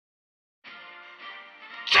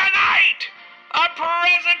debate! A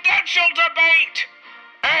presidential debate!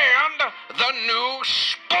 And the new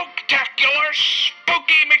spooktacular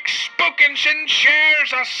Spooky McSpookinson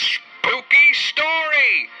shares a spooky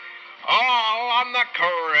story. All on the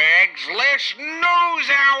Craigslist News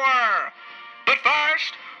Hour. But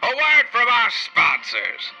first, a word from our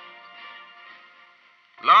sponsors.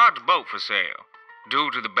 Large boat for sale.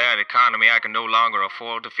 Due to the bad economy, I can no longer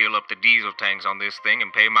afford to fill up the diesel tanks on this thing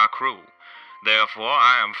and pay my crew. Therefore,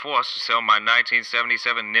 I am forced to sell my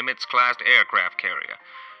 1977 Nimitz-class aircraft carrier.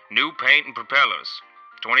 New paint and propellers.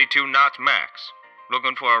 22 knots max.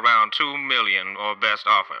 Looking for around $2 million or best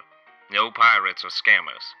offer. No pirates or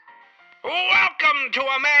scammers. Welcome to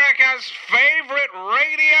America's favorite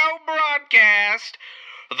radio broadcast,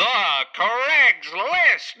 the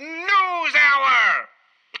Craigslist News Hour.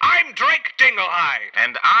 I'm Drake Dinglehide.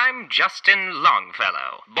 And I'm Justin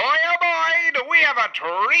Longfellow. Boy, oh boy, do we have a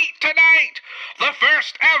treat tonight. The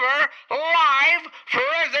first ever live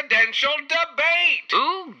presidential debate.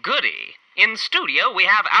 Ooh, goody. In studio, we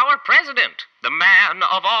have our president, the man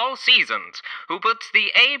of all seasons, who puts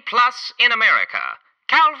the A+ in America,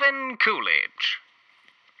 Calvin Coolidge.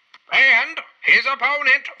 And his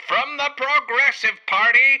opponent from the Progressive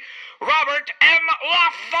Party, Robert M. La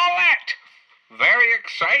Follette. Very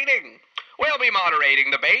exciting. We'll be moderating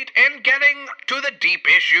the debate and getting to the deep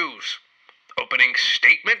issues. Opening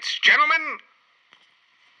statements, gentlemen.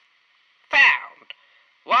 Found.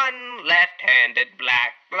 One left-handed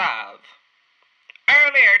black glove.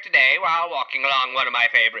 Earlier today, while walking along one of my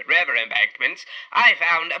favorite river embankments, I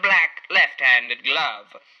found a black left-handed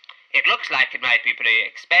glove. It looks like it might be pretty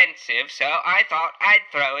expensive, so I thought I'd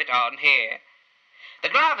throw it on here. The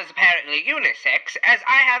glove is apparently unisex, as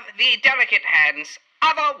I have the delicate hands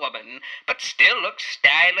of a woman, but still look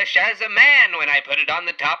stylish as a man when I put it on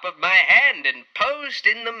the top of my hand and posed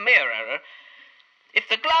in the mirror. If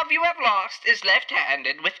the glove you have lost is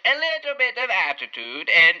left-handed with a little bit of attitude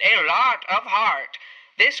and a lot of heart,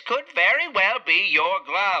 this could very well be your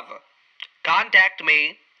glove. Contact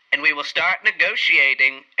me, and we will start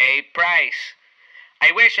negotiating a price.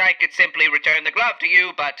 I wish I could simply return the glove to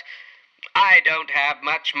you, but I don't have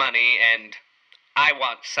much money, and I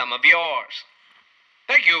want some of yours.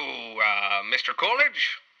 Thank you, Mr.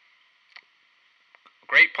 Coolidge.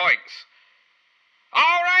 Great points.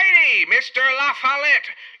 All righty, Mr. La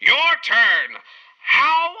Follette, your turn.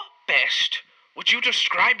 How best would you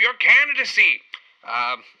describe your candidacy?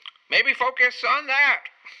 Maybe focus on that.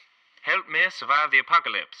 Help me survive the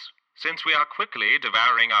apocalypse. Since we are quickly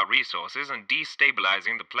devouring our resources and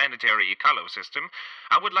destabilizing the planetary ecosystem,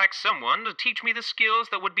 I would like someone to teach me the skills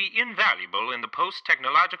that would be invaluable in the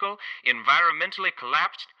post-technological, environmentally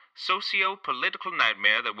collapsed, socio-political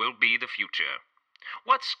nightmare that will be the future.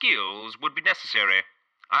 What skills would be necessary?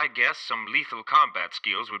 I guess some lethal combat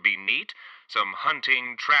skills would be neat, some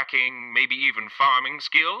hunting, tracking, maybe even farming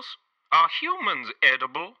skills. Are humans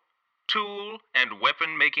edible? Tool and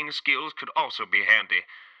weapon-making skills could also be handy.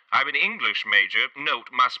 I'm an English major. Note,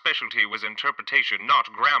 my specialty was interpretation,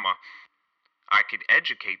 not grammar. I could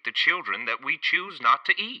educate the children that we choose not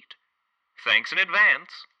to eat. Thanks in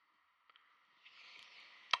advance.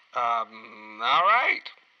 All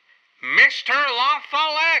right. Mr. La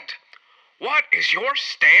Follette, what is your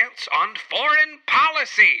stance on foreign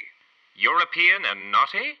policy? European and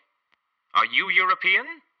naughty? Are you European?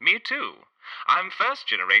 Me too. I'm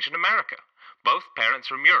first-generation America. Both parents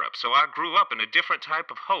from Europe, so I grew up in a different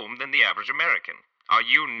type of home than the average American. Are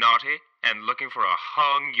you naughty and looking for a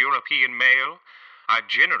hung European male? I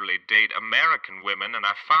generally date American women, and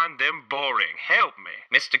I find them boring. Help me.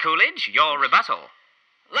 Mr. Coolidge, your rebuttal.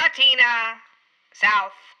 Latina,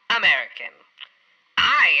 South American.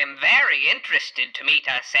 I am very interested to meet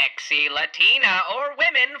a sexy Latina or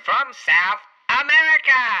women from South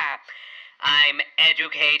America. I'm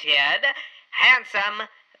educated, handsome,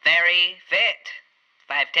 very fit.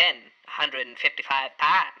 5'10", 155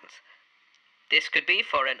 pounds. This could be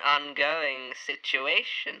for an ongoing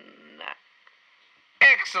situation.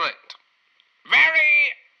 Excellent.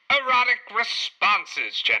 Very erotic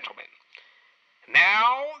responses, gentlemen.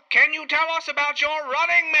 Now, can you tell us about your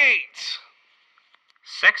running mates?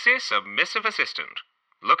 Sexy submissive assistant.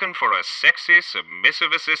 Looking for a sexy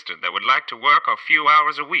submissive assistant that would like to work a few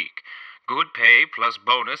hours a week. Good pay plus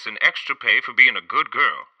bonus and extra pay for being a good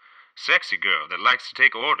girl. Sexy girl that likes to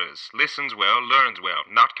take orders, listens well, learns well,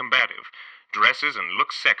 not combative. Dresses and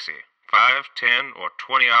looks sexy. 5, 10, or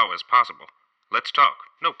 20 hours possible. Let's talk.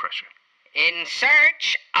 No pressure. In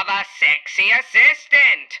search of a sexy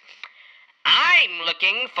assistant. I'm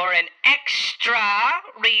looking for an extra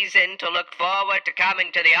reason to look forward to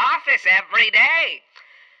coming to the office every day.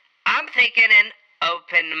 I'm thinking an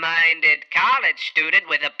open-minded college student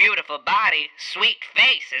with a beautiful body, sweet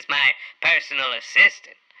face as my personal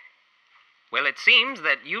assistant. Well, it seems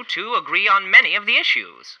that you two agree on many of the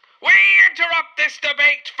issues. We interrupt this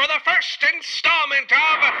debate for the first installment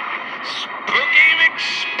of Spooky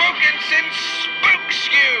McSpookinson Spooks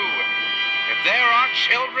You. If there are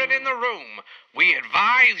children in the room, we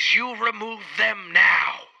advise you remove them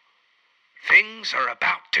now. Things are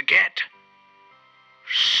about to get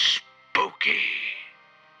spooky.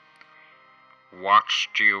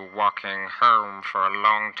 Watched you walking home for a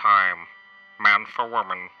long time, man for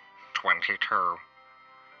woman, 22.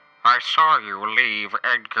 I saw you leave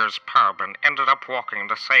Edgar's pub and ended up walking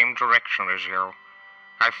the same direction as you.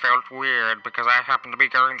 I felt weird because I happened to be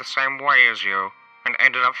going the same way as you and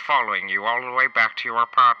ended up following you all the way back to your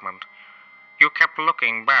apartment. You kept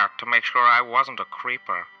looking back to make sure I wasn't a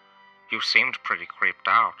creeper. You seemed pretty creeped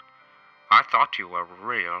out. I thought you were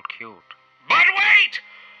real cute. But wait!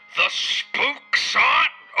 The spooks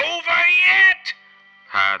aren't over yet!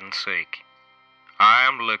 Hide and seek. I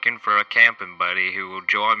am looking for a camping buddy who will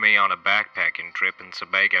join me on a backpacking trip in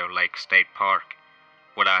Sebago Lake State Park.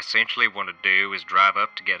 What I essentially want to do is drive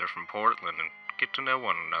up together from Portland and get to know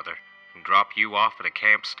one another and drop you off at a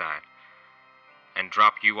campsite. And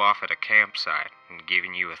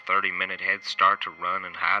giving you a 30-minute head start to run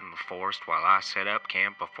and hide in the forest while I set up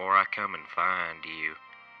camp before I come and find you.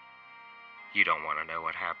 You don't want to know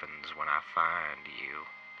what happens when I find you.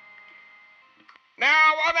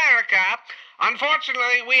 Now, America,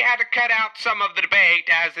 unfortunately, we had to cut out some of the debate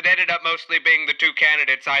as it ended up mostly being the two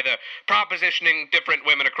candidates either propositioning different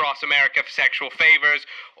women across America for sexual favors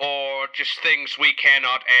or just things we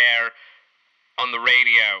cannot air on the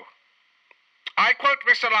radio. I quote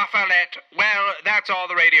Mr. La Follette, well, that's all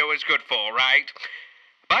the radio is good for, right?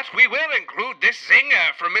 But we will include this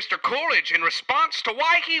zinger from Mr. Coolidge in response to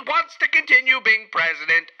why he wants to continue being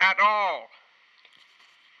president at all.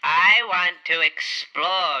 I want to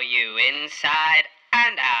explore you inside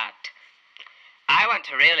and out. I want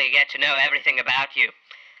to really get to know everything about you.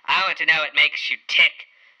 I want to know what makes you tick,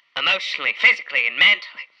 emotionally, physically, and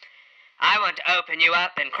mentally. I want to open you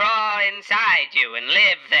up and crawl inside you and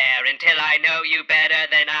live there until I know you better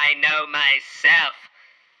than I know myself.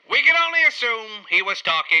 We can only assume he was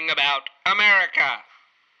talking about America.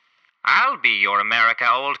 I'll be your America,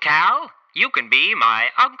 old Cal. You can be my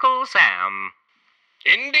Uncle Sam.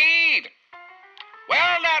 Indeed.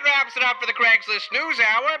 Well, that wraps it up for the Craigslist News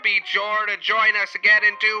Hour. Be sure to join us again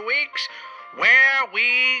in 2 weeks, where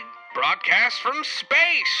we broadcast from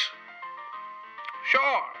space.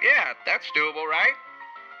 Sure, yeah, that's doable, right?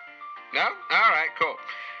 No? All right, cool.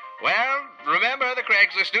 Well, remember, the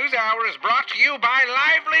Craigslist News Hour is brought to you by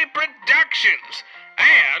Lively Productions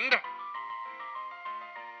and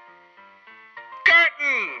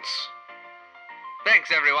Curtains.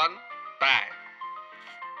 Thanks, everyone. Bye.